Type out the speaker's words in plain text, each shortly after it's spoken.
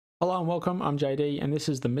Hello and welcome, I'm JD and this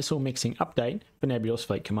is the missile mixing update for Nebulous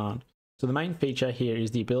Fleet Command. So the main feature here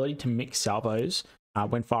is the ability to mix salvos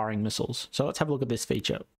when firing missiles. So let's have a look at this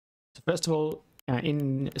feature. So first of all,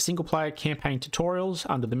 in single player campaign tutorials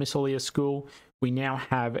under the Missileer school, we now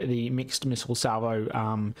have the mixed missile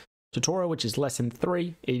salvo tutorial, which is lesson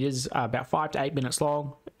 3. It is about 5 to 8 minutes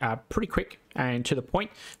long, pretty quick and to the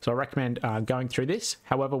point. So I recommend going through this.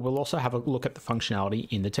 However, we'll also have a look at the functionality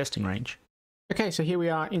in the testing range. Okay, so here we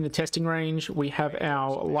are in the testing range. We have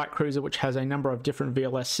our light cruiser, which has a number of different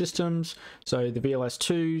VLS systems. So the VLS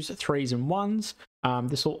 2s, 3s, and 1s.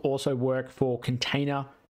 This will also work for container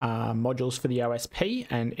modules for the OSP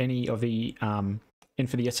and any of the and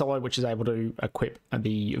for the SLO, which is able to equip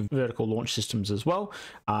the vertical launch systems as well.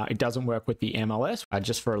 It doesn't work with the MLS,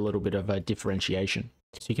 just for a little bit of a differentiation.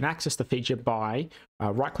 So you can access the feature by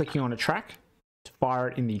right-clicking on a track to fire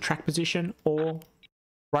it in the track position, or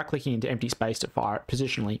right-clicking into empty space to fire it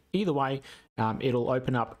positionally. Either way, it'll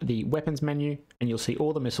open up the weapons menu and you'll see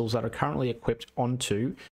all the missiles that are currently equipped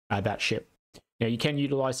onto that ship. Now you can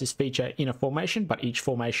utilize this feature in a formation, but each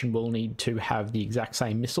formation will need to have the exact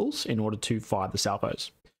same missiles in order to fire the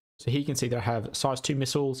salvos. So here you can see that I have size 2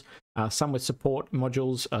 missiles, some with support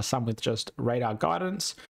modules, some with just radar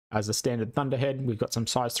guidance. As a standard Thunderhead, we've got some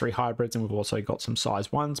size 3 hybrids, and we've also got some size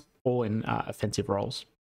 1s, all in offensive roles.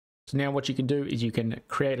 So now what you can do is you can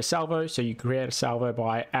create a salvo. So you create a salvo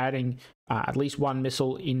by adding at least one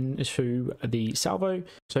missile into the salvo.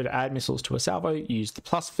 So to add missiles to a salvo, use the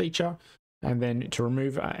plus feature. And then to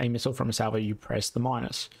remove a missile from a salvo, you press the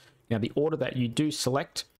minus. Now the order that you do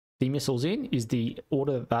select the missiles in is the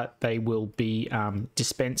order that they will be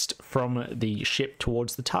dispensed from the ship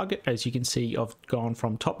towards the target. As you can see, I've gone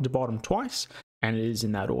from top to bottom twice, and it is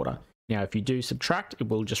in that order. Now if you do subtract, it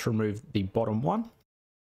will just remove the bottom one.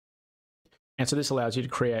 And so this allows you to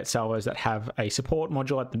create salvos that have a support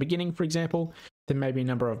module at the beginning, for example, then maybe a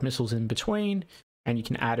number of missiles in between, and you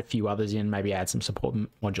can add a few others in, maybe add some support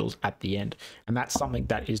modules at the end. And that's something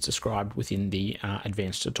that is described within the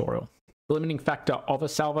advanced tutorial. The limiting factor of a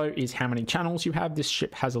salvo is how many channels you have. This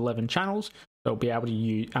ship has 11 channels, so it'll be able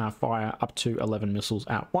to fire up to 11 missiles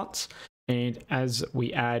at once. And as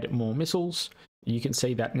we add more missiles, you can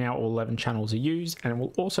see that now all 11 channels are used, and it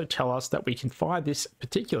will also tell us that we can fire this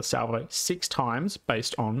particular salvo 6 times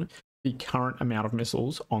based on the current amount of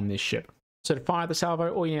missiles on this ship. So to fire the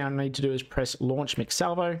salvo, all you now need to do is press launch mix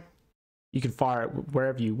salvo. You can fire it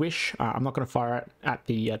wherever you wish. I'm not going to fire it at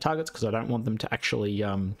the targets because I don't want them to actually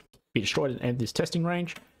be destroyed at the end of this testing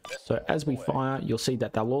range. So as we fire, you'll see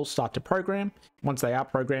that they'll all start to program. Once they are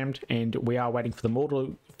programmed and we are waiting for them all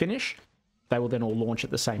to finish, they will then all launch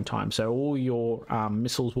at the same time. So all your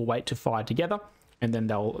missiles will wait to fire together, and then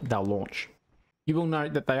they'll launch. You will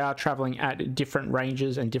note that they are traveling at different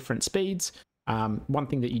ranges and different speeds. One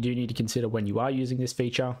thing that you do need to consider when you are using this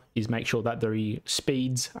feature is make sure that the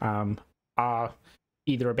speeds are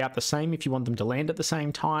either about the same if you want them to land at the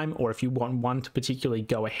same time, or if you want one to particularly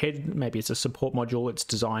go ahead. Maybe it's a support module, it's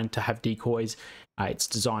designed to have decoys, it's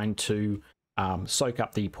designed to soak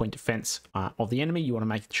up the point defense of the enemy. You want to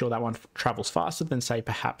make sure that one travels faster than, say,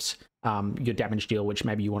 perhaps your damage deal, which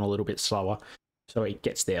maybe you want a little bit slower, so it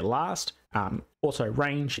gets there last. Also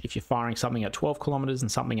range, if you're firing something at 12 kilometers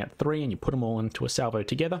and something at 3 and you put them all into a salvo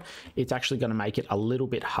together, it's actually going to make it a little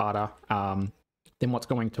bit harder. Then what's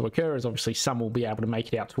going to occur is obviously some will be able to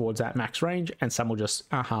make it out towards that max range, and some will just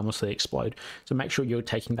harmlessly explode. So make sure you're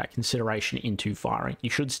taking that consideration into firing.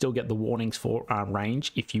 You should still get the warnings for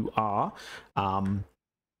range if you are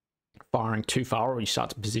firing too far, or you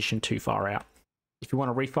start to position too far out. If you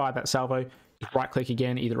want to refire that salvo, just right click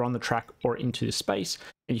again, either on the track or into the space,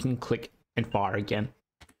 and you can click and fire again.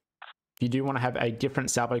 If you do want to have a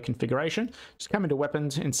different salvo configuration, just come into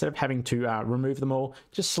weapons. Instead of having to remove them all,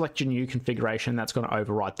 just select your new configuration. That's going to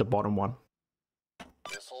overwrite the bottom one.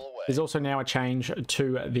 There's also now a change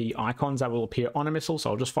to the icons that will appear on a missile.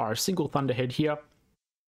 So I'll just fire a single Thunderhead here.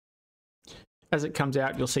 As it comes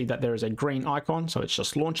out, you'll see that there is a green icon, so it's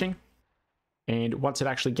just launching. And once it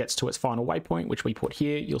actually gets to its final waypoint, which we put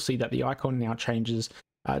here, you'll see that the icon now changes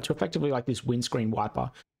to effectively like this windscreen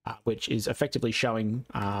wiper, which is effectively showing,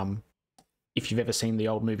 if you've ever seen the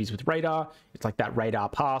old movies with radar, it's like that radar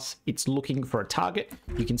pass. It's looking for a target.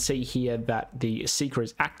 You can see here that the seeker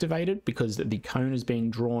is activated because the cone is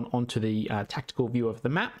being drawn onto the tactical view of the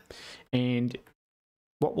map. And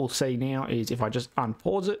what we'll see now is if I just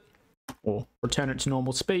unpause it or return it to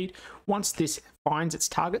normal speed, once this finds its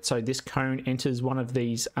target, so this cone enters one of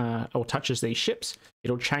these or touches these ships,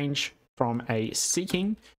 it'll change from a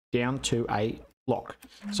seeking down to a lock.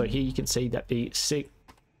 So here you can see that the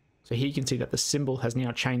So here you can see that the symbol has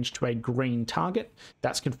now changed to a green target.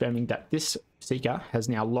 That's confirming that this seeker has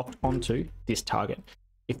now locked onto this target.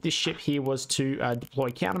 If this ship here was to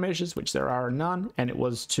deploy countermeasures, which there are none, and it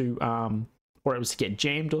was to, or it was to get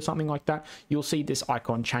jammed or something like that, you'll see this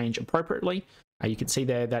icon change appropriately. You can see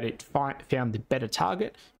there that it found the better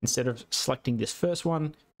target. Instead of selecting this first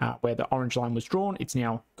one where the orange line was drawn, it's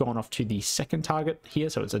now gone off to the second target here,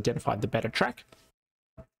 so it's identified the better track.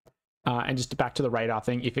 And just back to the radar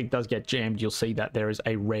thing, if it does get jammed, you'll see that there is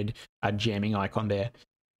a red jamming icon there.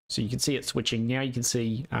 So you can see it switching. Now you can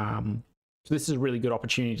see, so this is a really good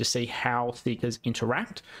opportunity to see how seekers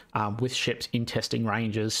interact with ships in testing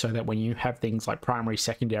ranges, so that when you have things like primary,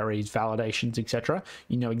 secondaries, validations, etc.,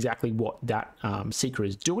 you know exactly what that seeker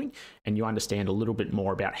is doing, and you understand a little bit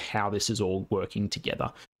more about how this is all working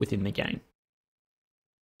together within the game.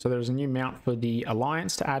 So there's a new mount for the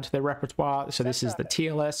Alliance to add to their repertoire. So this is the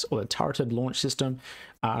TLS, or the Turreted Launch System.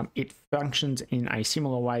 It functions in a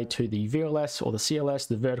similar way to the VLS or the CLS,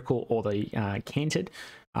 the vertical or the canted.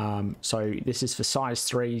 So this is for size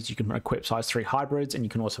 3s. You can equip size 3 hybrids, and you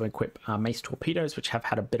can also equip mace torpedoes, which have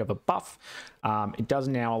had a bit of a buff. It does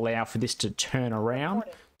now allow for this to turn around.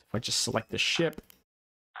 If I just select the ship,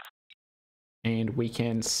 and we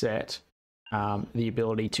can set the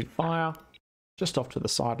ability to fire just off to the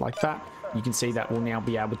side like that. You can see that we'll now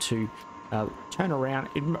be able to turn around.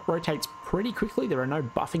 It rotates pretty quickly. There are no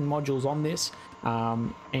buffing modules on this,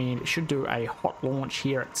 and it should do a hot launch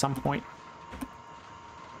here at some point.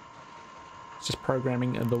 It's just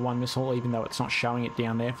programming the one missile, even though it's not showing it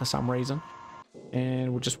down there for some reason. And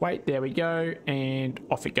we'll just wait. There we go, and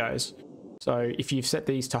off it goes. So if you've set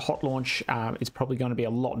these to hot launch, it's probably going to be a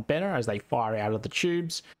lot better as they fire out of the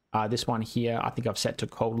tubes. This one here, I think I've set to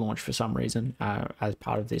cold launch for some reason as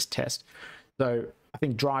part of this test. So I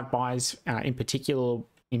think drive-bys in particular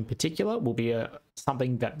will be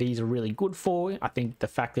something that these are really good for. I think the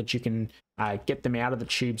fact that you can get them out of the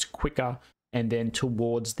tubes quicker and then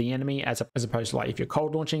towards the enemy, as opposed to like if you're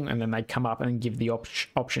cold launching and then they come up and give the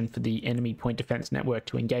option for the enemy point defense network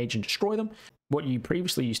to engage and destroy them. What you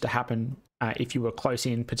previously used to happen if you were close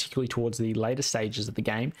in, particularly towards the later stages of the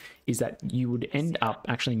game, is that you would end up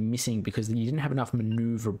actually missing because you didn't have enough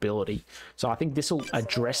maneuverability. So I think this will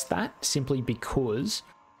address that, simply because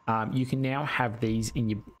you can now have these in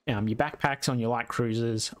your backpacks, on your light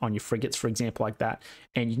cruisers, on your frigates, for example, like that,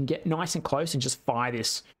 and you can get nice and close and just fire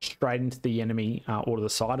this straight into the enemy or to the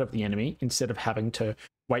side of the enemy, instead of having to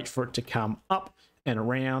wait for it to come up and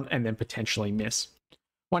around and then potentially miss.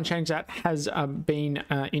 One change that has been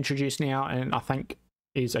introduced now, and I think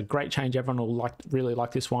is a great change, everyone will really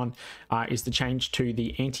like this one, is the change to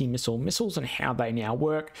the anti-missile missiles and how they now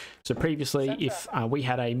work. So previously, if we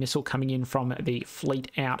had a missile coming in from the fleet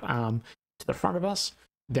out to the front of us,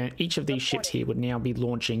 then each of these ships here would now be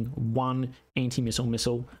launching one anti-missile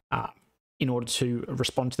missile in order to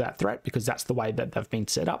respond to that threat, because that's the way that they've been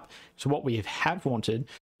set up. So what we have wanted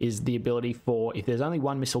is the ability for, if there's only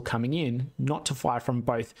one missile coming in, not to fire from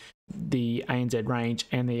both the ANZ range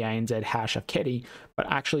and the ANZ hash of Ketty,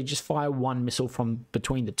 but actually just fire one missile from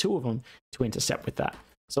between the two of them to intercept with that.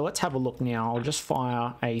 So let's have a look now. I'll just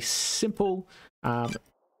fire a simple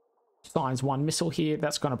size 1 missile here.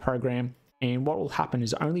 That's going to program, and what will happen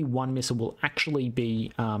is only one missile will actually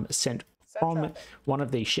be sent from one of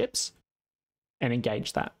these ships and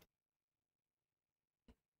engage that.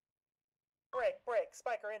 Break,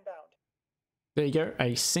 Spiker inbound. There you go.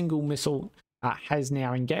 A single missile has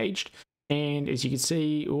now engaged, and as you can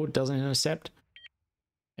see, it doesn't intercept.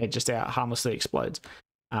 It just harmlessly explodes.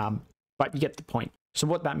 But you get the point. So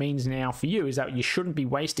what that means now for you is that you shouldn't be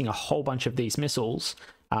wasting a whole bunch of these missiles.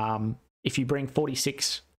 If you bring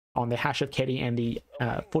 46 on the hash of Ketty and the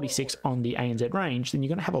 46 on the ANZ range, then you're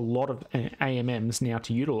going to have a lot of AMMs now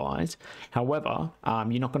to utilize. However,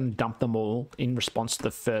 you're not going to dump them all in response to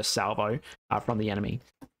the first salvo from the enemy.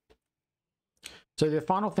 So the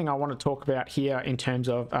final thing I want to talk about here in terms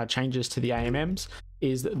of changes to the AMMs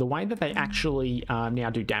is the way that they actually now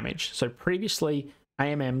do damage. So previously,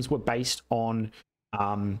 AMMs were based on,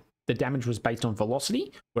 the damage was based on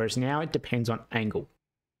velocity, whereas now it depends on angle.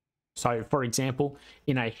 So, for example,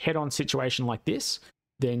 in a head-on situation like this,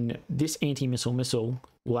 then this anti-missile missile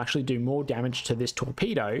will actually do more damage to this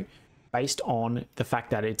torpedo based on the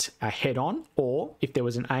fact that it's a head-on, or if there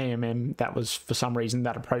was an AMM that was, for some reason,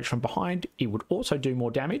 that approach from behind, it would also do more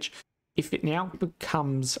damage. If it now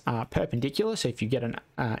becomes perpendicular, so if you get an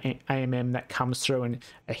AMM that comes through and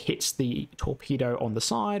hits the torpedo on the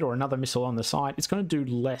side or another missile on the side, it's going to do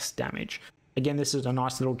less damage. Again, this is a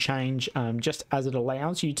nice little change, just as it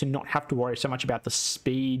allows you to not have to worry so much about the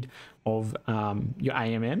speed of your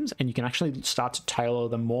AMMs, and you can actually start to tailor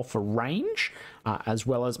them more for range as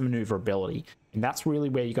well as maneuverability. And that's really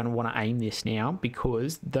where you're going to want to aim this now,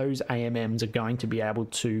 because those AMMs are going to be able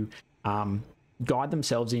to guide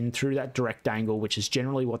themselves in through that direct angle, which is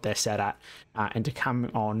generally what they're set at, and to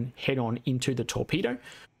come on head on into the torpedo,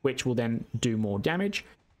 which will then do more damage.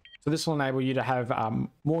 So this will enable you to have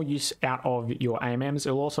more use out of your AMMs.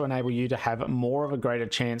 It will also enable you to have more of a greater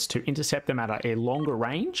chance to intercept them at a longer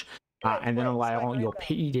range, and then allow your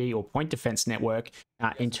PD or point defense network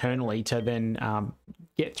internally to then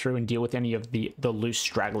get through and deal with any of the loose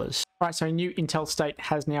stragglers. All right, so a new intel state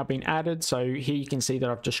has now been added. So here you can see that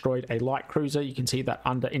I've destroyed a light cruiser. You can see that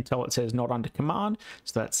under intel it says not under command,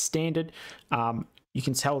 so that's standard. You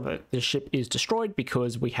can tell that the ship is destroyed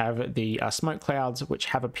because we have the smoke clouds which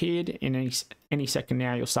have appeared. In any second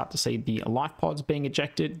now, you'll start to see the life pods being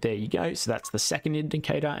ejected. There you go. So that's the second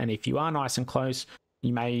indicator. And if you are nice and close,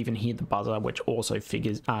 you may even hear the buzzer, which also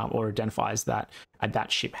figures or identifies that that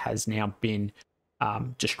ship has now been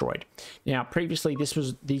destroyed. Now, previously,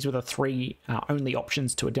 these were the three only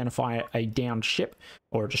options to identify a downed ship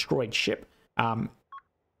or a destroyed ship.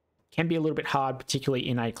 Can be a little bit hard, particularly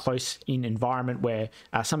in a close-in environment where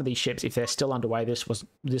some of these ships, if they're still underway, this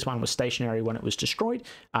one was stationary when it was destroyed,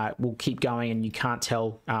 will keep going, and you can't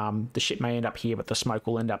tell. The ship may end up here, but the smoke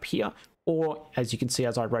will end up here. Or, as you can see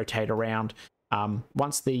as I rotate around,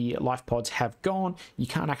 once the life pods have gone, you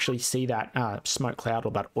can't actually see that smoke cloud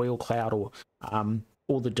or that oil cloud or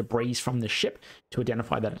all the debris from the ship to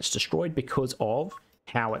identify that it's destroyed because of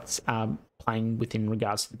how it's playing within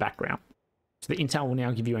regards to the background. So the intel will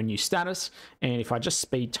now give you a new status, and if I just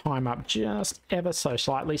speed time up just ever so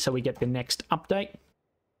slightly so we get the next update.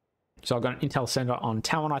 So I've got an intel center on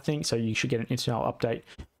Talon, I think, so you should get an intel update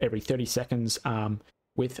every 30 seconds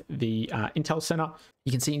with the intel center.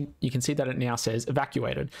 You can see that it now says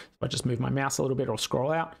evacuated. If I just move my mouse a little bit or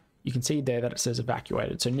scroll out, you can see there that it says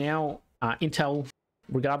evacuated. So now intel,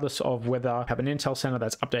 regardless of whether you have an intel center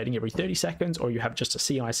that's updating every 30 seconds or you have just a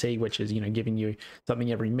CIC, which is, giving you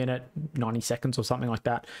something every minute, 90 seconds or something like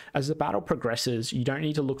that. As the battle progresses, you don't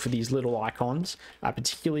need to look for these little icons,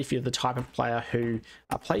 particularly if you're the type of player who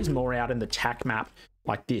plays more out in the TAC map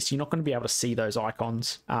like this. You're not going to be able to see those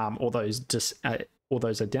icons or those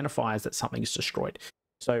identifiers that something's destroyed.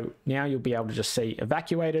 So now you'll be able to just see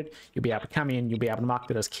evacuated, you'll be able to come in, you'll be able to mark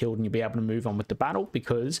that as killed, and you'll be able to move on with the battle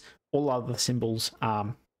because all other symbols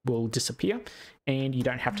will disappear, and you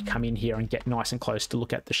don't have to come in here and get nice and close to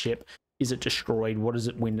look at the ship. Is it destroyed? What is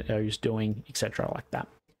it Windows doing? Etc. like that.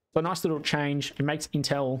 So a nice little change. It makes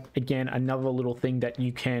intel, again, another little thing that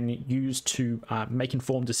you can use to make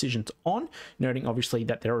informed decisions on, noting obviously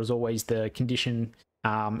that there is always the condition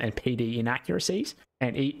and PD inaccuracies,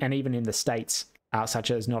 and even in the states,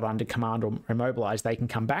 such as not under command or immobilized, they can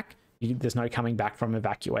come back. There's no coming back from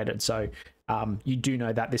evacuated. So you do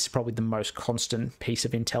know that this is probably the most constant piece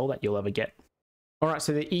of intel that you'll ever get. All right,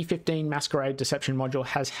 so the E15 Masquerade deception module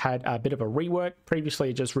has had a bit of a rework. Previously,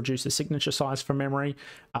 it just reduced the signature size for memory.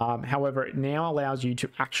 However, it now allows you to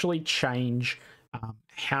actually change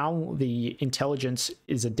how the intelligence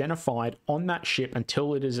is identified on that ship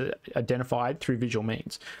until it is identified through visual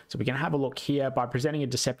means. So we can have a look here. By presenting a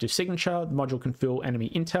deceptive signature, the module can fill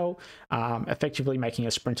enemy intel, effectively making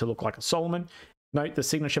a sprinter look like a Solomon. Note the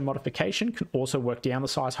signature modification can also work down the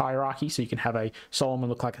size hierarchy, so you can have a Solomon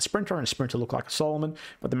look like a sprinter and a sprinter look like a Solomon,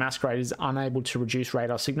 but the Masquerade is unable to reduce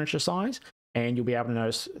radar signature size, and you'll be able to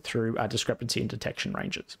notice through a discrepancy in detection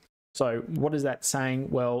ranges. So what is that saying?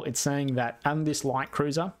 Well, it's saying that on this light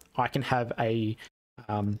cruiser, I can have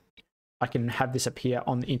this appear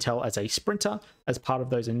on the intel as a sprinter as part of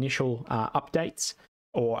those initial updates,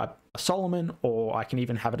 or a Solomon, or I can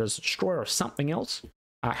even have it as a destroyer or something else.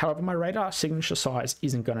 However, my radar signature size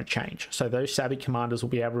isn't going to change. So those savvy commanders will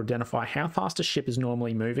be able to identify how fast a ship is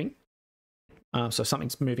normally moving. So if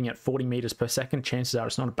something's moving at 40 meters per second, chances are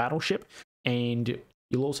it's not a battleship. And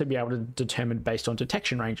you'll also be able to determine based on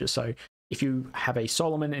detection ranges. So if you have a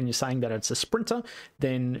Solomon and you're saying that it's a sprinter,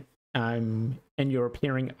 then and you're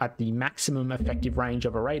appearing at the maximum effective range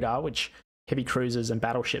of a radar, which heavy cruisers and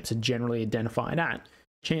battleships are generally identified at,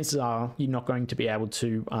 chances are you're not going to be able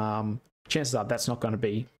to, chances are that's not going to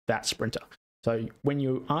be that sprinter. So when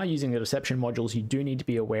you are using the deception modules, you do need to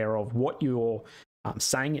be aware of what you're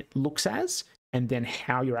saying it looks as, and then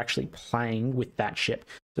how you're actually playing with that ship.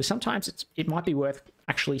 So sometimes it might be worth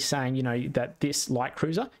actually saying, that this light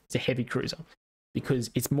cruiser is a heavy cruiser, because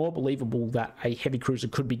it's more believable that a heavy cruiser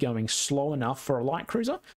could be going slow enough for a light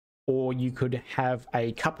cruiser, or you could have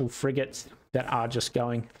a couple frigates that are just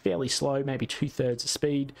going fairly slow, maybe 2/3 of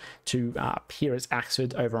speed, to appear as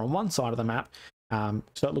Axford over on one side of the map.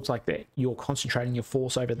 So it looks like that you're concentrating your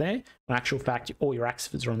force over there. In actual fact, all your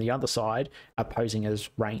Axfords are on the other side, posing as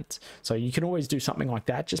Rains. So you can always do something like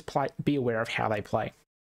that. Just be aware of how they play.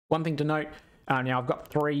 One thing to note, now I've got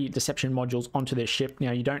 3 deception modules onto their ship.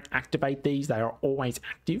 Now you don't activate these, they are always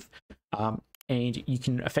active. And you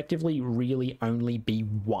can effectively really only be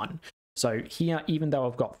 1. So here, even though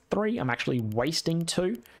I've got 3, I'm actually wasting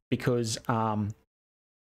 2 because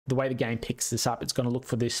the way the game picks this up, it's going to look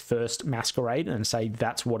for this first Masquerade and say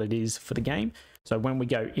that's what it is for the game. So when we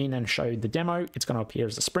go in and show the demo, it's going to appear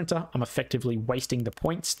as a sprinter. I'm effectively wasting the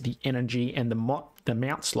points, the energy, and the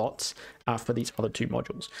mount slots for these other 2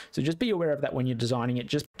 modules. So just be aware of that when you're designing it.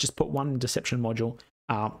 Just put 1 deception module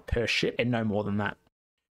per ship and no more than that.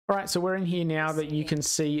 All right, so we're in here now that you can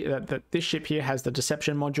see that this ship here has the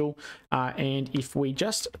deception module. And if we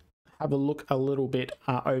just have a look a little bit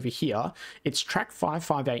over here, it's track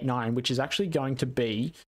 5589, which is actually going to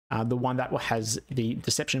be the one that has the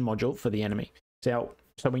deception module for the enemy. So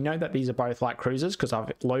we know that these are both light cruisers because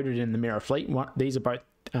I've loaded in the mirror fleet. These are both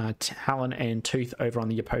Talon and Tooth over on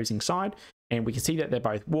the opposing side, and we can see that they're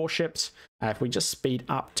both warships. If we just speed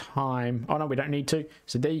up time, oh no, we don't need to.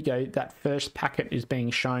 So there you go. That first packet is being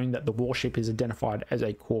shown that the warship is identified as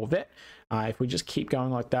a corvette. If we just keep going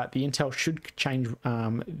like that, the intel should change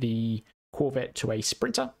the corvette to a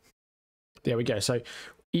sprinter. There we go. So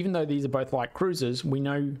even though these are both light cruisers, we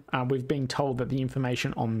know we've been told that the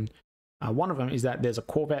information on one of them is that there's a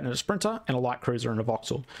corvette and a sprinter and a light cruiser and a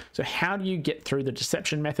voxel. So how do you get through the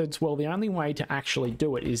deception methods? Well, the only way to actually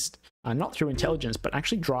do it is not through intelligence, but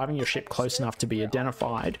actually driving your ship close enough to be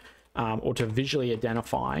identified or to visually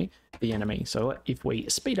identify the enemy. So if we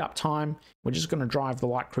speed up time, we're just going to drive the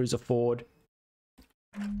light cruiser forward.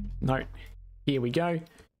 Note, here we go.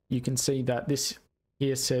 You can see that this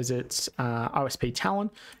here says it's OSP Talon,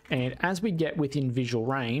 and as we get within visual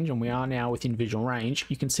range, and we are now within visual range,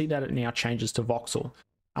 you can see that it now changes to voxel,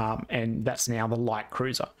 and that's now the light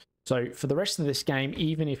cruiser. So for the rest of this game,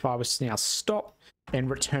 even if I was to now stop and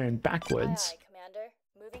return backwards, Commander.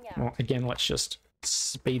 Moving out. well, again, let's just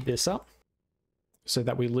speed this up so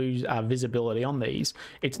that we lose visibility on these.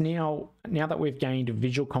 It's now that we've gained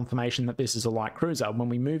visual confirmation that this is a light cruiser, when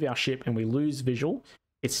we move our ship and we lose visual,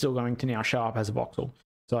 it's still going to now show up as a voxel.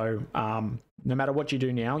 So no matter what you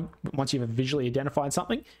do now, once you've visually identified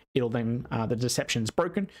something, it'll then, the deception's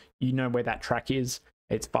broken. You know where that track is.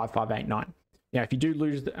 It's 5589. Now, if you do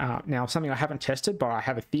lose, now something I haven't tested, but I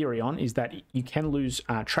have a theory on, is that you can lose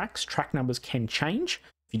tracks. Track numbers can change.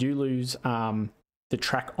 If you do lose the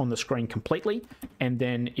track on the screen completely, and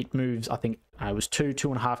then it moves, I think it was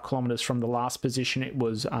 2.5 kilometers from the last position it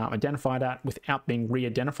was identified at without being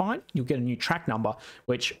re-identified, you'll get a new track number,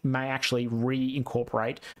 which may actually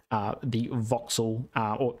reincorporate the voxel,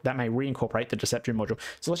 or that may reincorporate the deception module.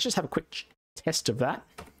 So let's just have a quick test of that.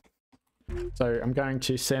 So I'm going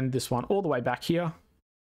to send this one all the way back here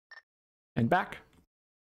and back.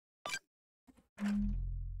 And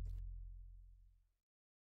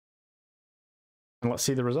let's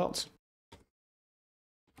see the results.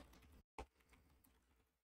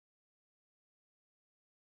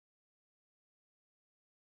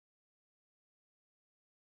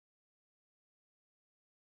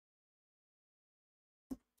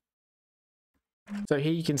 So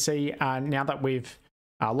here you can see now that we've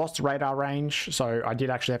lost radar range, so I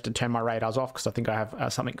did actually have to turn my radars off because I think I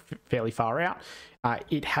have something fairly far out.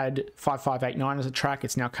 It had 5589 as a track.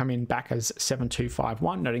 It's now come in back as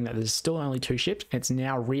 7251, noting that there's still only 2 ships. It's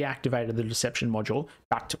now reactivated the deception module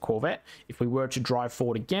back to Corvette. If we were to drive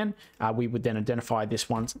forward again, we would then identify this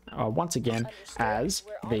once again as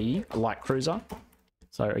the light cruiser.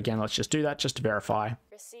 So again, let's just do that just to verify.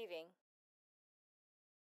 Receiving.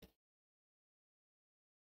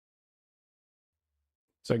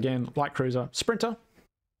 So again, light cruiser, sprinter.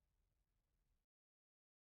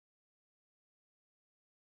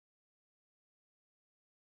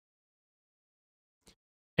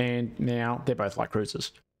 And now they're both light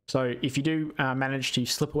cruisers. So if you do manage to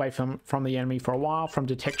slip away from the enemy for a while from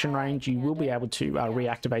detection range, you will be able to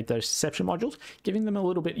reactivate those deception modules, giving them a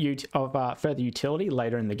little bit of further utility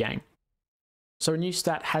later in the game. So a new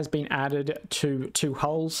stat has been added to 2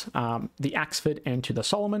 hulls, the Axford and to the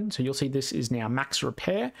Solomon. So you'll see this is now max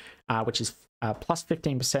repair, which is plus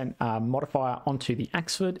 15% modifier onto the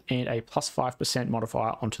Axford and a plus 5%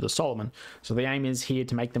 modifier onto the Solomon. So the aim is here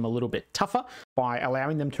to make them a little bit tougher by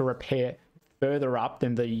allowing them to repair further up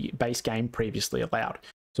than the base game previously allowed.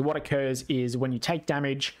 So what occurs is when you take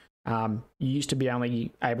damage, You used to be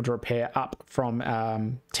only able to repair up from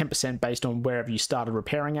 10% based on wherever you started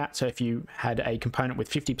repairing at. So if you had a component with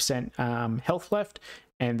 50% health left,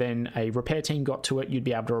 and then a repair team got to it, you'd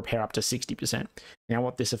be able to repair up to 60%. Now,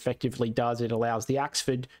 what this effectively does, it allows the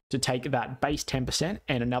Axford to take that base 10%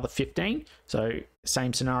 and another 15. So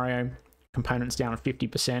same scenario, components down at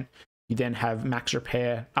 50%. You then have max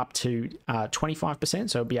repair up to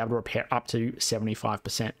 25%, so it'll be able to repair up to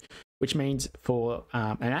 75%, which means for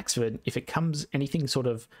an Axford, if it comes anything sort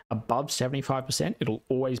of above 75%, it'll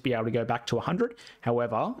always be able to go back to 100.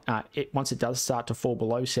 However, once it does start to fall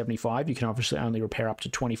below 75, you can obviously only repair up to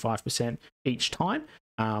 25% each time,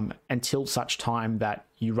 until such time that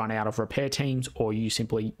you run out of repair teams or you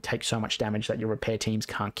simply take so much damage that your repair teams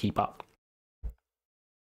can't keep up.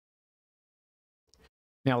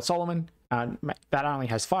 Now, the Solomon, that only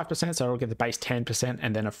has 5%, so it'll get the base 10%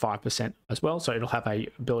 and then a 5% as well. So it'll have a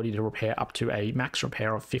ability to repair up to a max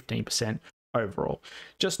repair of 15% overall.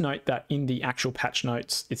 Just note that in the actual patch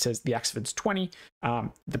notes, it says the Axford's 20.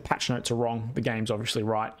 The patch notes are wrong. The game's obviously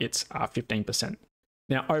right. It's 15%.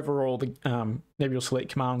 Now, overall, the Nebulous Elite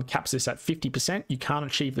Command caps this at 50%. You can't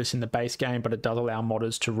achieve this in the base game, but it does allow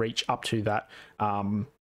modders to reach up to that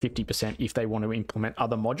 50% if they want to implement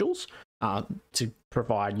other modules to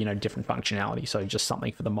provide, different functionality. So just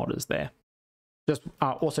something for the modders there.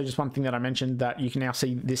 Also just one thing that I mentioned, that you can now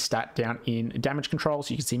see this stat down in damage control.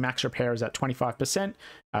 So you can see max repair is at 25%.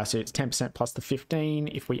 So it's 10% plus the 15.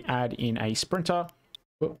 If we add in a sprinter,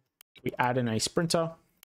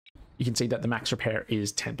 you can see that the max repair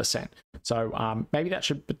is 10%. So maybe that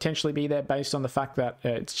should potentially be there based on the fact that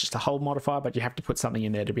it's just a hold modifier, but you have to put something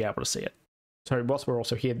in there to be able to see it. So whilst we're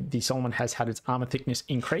also here, the Solomon has had its armor thickness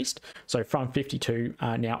increased. So from 52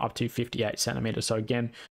 now up to 58 centimeters. So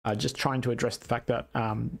again, just trying to address the fact that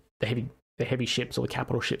the heavy ships or the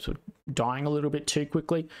capital ships were dying a little bit too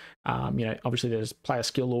quickly. Obviously there's player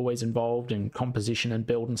skill always involved in composition and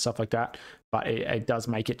build and stuff like that, but it does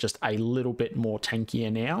make it just a little bit more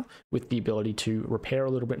tankier now with the ability to repair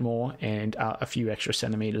a little bit more and a few extra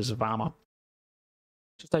centimeters of armor.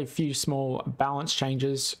 Just a few small balance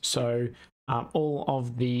changes. So all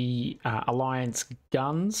of the Alliance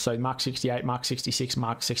guns, so Mark 68, Mark 66,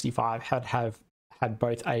 Mark 65 had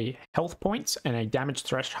both a health points and a damage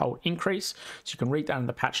threshold increase. So you can read that in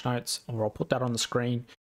the patch notes, or I'll put that on the screen.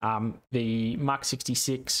 The Mark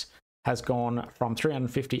 66 has gone from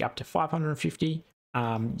 350 up to 550.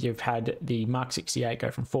 You've had the Mark 68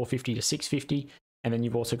 go from 450 to 650. And then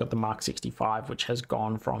you've also got the Mark 65, which has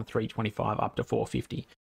gone from 325 up to 450.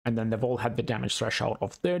 And then they've all had the damage threshold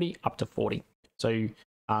of 30 up to 40. So you're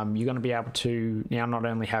going to be able to now not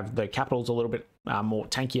only have the capitals a little bit more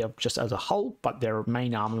tankier just as a whole, but their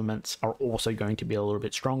main armaments are also going to be a little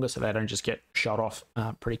bit stronger, so they don't just get shot off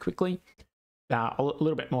pretty quickly. A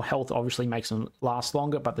little bit more health obviously makes them last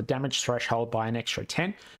longer, but the damage threshold by an extra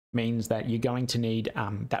 10 means that you're going to need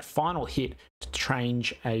that final hit to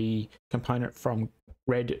change a component from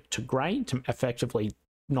red to grey to effectively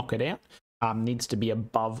knock it out. Needs to be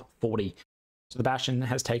above 40. So the Bastion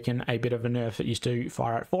has taken a bit of a nerf. It used to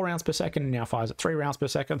fire at 4 rounds per second and now fires at 3 rounds per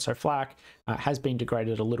second. So flak has been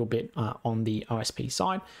degraded a little bit on the OSP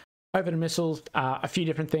side. Over to missiles, a few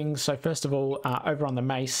different things. So first of all, over on the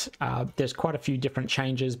mace, there's quite a few different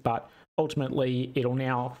changes, but ultimately it'll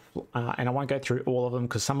now, and I won't go through all of them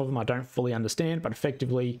because some of them I don't fully understand, but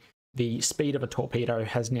effectively the speed of a torpedo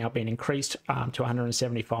has now been increased to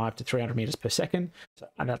 175 to 300 meters per second. So,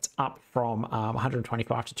 and that's up from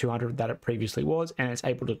 125 to 200 that it previously was, and it's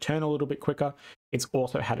able to turn a little bit quicker. It's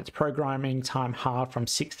also had its programming time halved from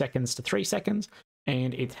 6 seconds to 3 seconds,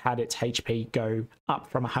 and it's had its HP go up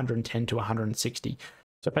from 110 to 160.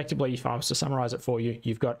 So effectively, if I was to summarize it for you,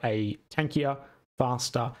 you've got a tankier,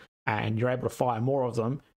 faster, and you're able to fire more of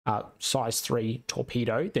them size 3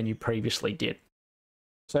 torpedo than you previously did.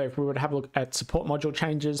 So if we were to have a look at support module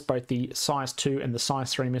changes, both the size 2 and the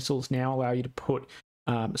size 3 missiles now allow you to put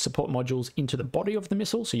support modules into the body of the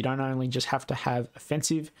missile. So you don't only just have to have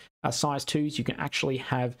offensive size 2s, you can actually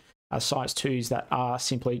have size 2s that are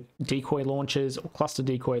simply decoy launchers or cluster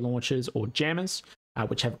decoy launchers or jammers,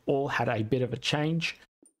 which have all had a bit of a change.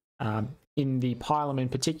 In the Pylum in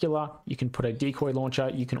particular, you can put a decoy launcher.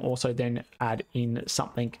 You can also then add in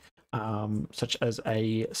something such as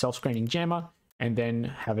a self-screening jammer, and then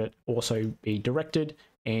have it also be directed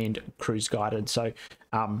and cruise guided. So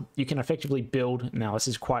you can effectively build, now this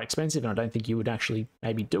is quite expensive and I don't think you would actually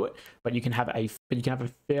maybe do it, but you can have a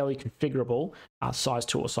fairly configurable size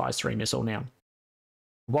 2 or size 3 missile now.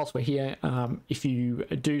 Whilst we're here, if you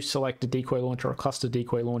do select a decoy launcher or a cluster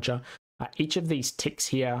decoy launcher, Each of these ticks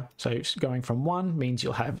here, so going from 1 means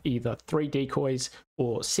you'll have either 3 decoys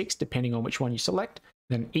or 6, depending on which one you select.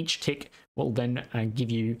 Then each tick will then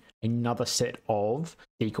give you another set of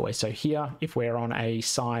decoys. So here, if we're on a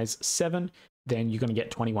size 7, then you're going to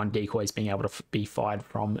get 21 decoys being able to be fired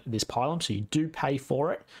from this pylon. So you do pay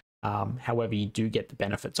for it. However, you do get the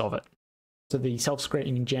benefits of it. So the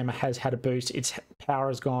self-screening jammer has had a boost. Its power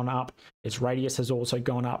has gone up. Its radius has also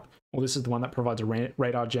gone up. Well, this is the one that provides a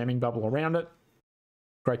radar jamming bubble around it.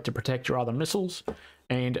 Great to protect your other missiles.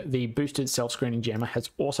 And the boosted self-screening jammer has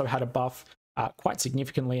also had a buff, quite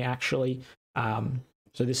significantly actually.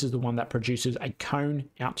 So this is the one that produces a cone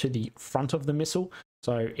out to the front of the missile.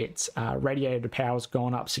 So its radiator power has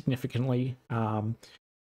gone up significantly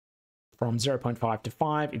from 0.5 to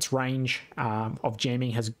 5. Its range of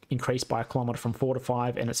jamming has increased by 1 kilometer from 4 to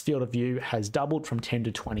 5, and its field of view has doubled from 10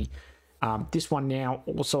 to 20. This one now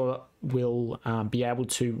also will be able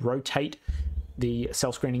to rotate the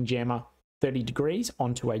self-screening jammer 30 degrees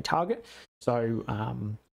onto a target. So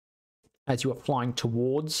as you are flying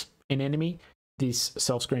towards an enemy, this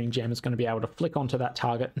self-screening jammer is going to be able to flick onto that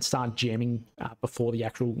target and start jamming before the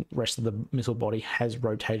actual rest of the missile body has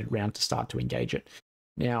rotated around to start to engage it.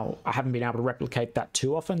 Now, I haven't been able to replicate that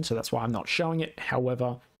too often, so that's why I'm not showing it.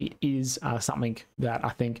 However, it is something that I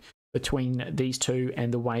think between these two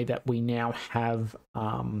and the way that we now have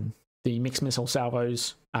the mixed missile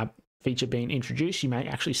salvos feature being introduced, you may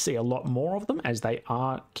actually see a lot more of them as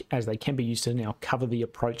they can be used to now cover the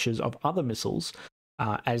approaches of other missiles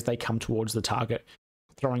as they come towards the target,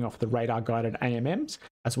 throwing off the radar-guided AMMs,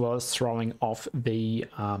 as well as throwing off the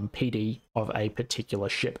PD of a particular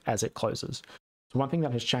ship as it closes. So one thing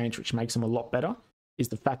that has changed, which makes them a lot better, is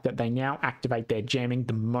the fact that they now activate their jamming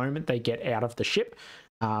the moment they get out of the ship,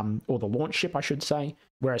 or the launch ship, I should say,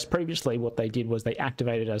 whereas previously what they did was they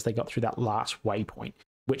activated as they got through that last waypoint,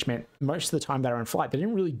 which meant most of the time they were in flight, they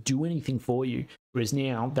didn't really do anything for you, whereas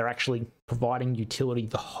now they're actually providing utility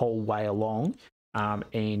the whole way along.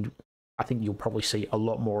 And I think you'll probably see a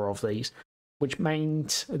lot more of these, which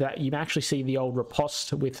means that you actually see the old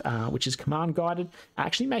riposte with which is command guided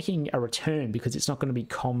actually making a return, because it's not going to be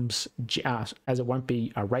comms as it won't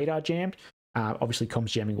be radar jammed. Obviously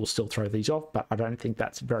comms jamming will still throw these off, but I don't think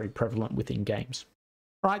that's very prevalent within games.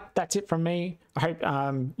 Right, that's it from me. I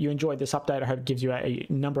hope you enjoyed this update. I hope it gives you a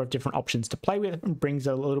number of different options to play with and brings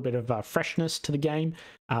a little bit of freshness to the game.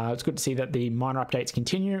 It's good to see that the minor updates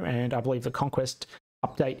continue, and I believe the Conquest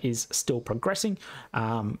update is still progressing.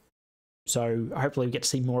 So hopefully we get to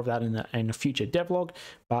see more of that in a future devlog.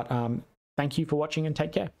 But thank you for watching and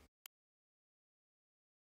take care.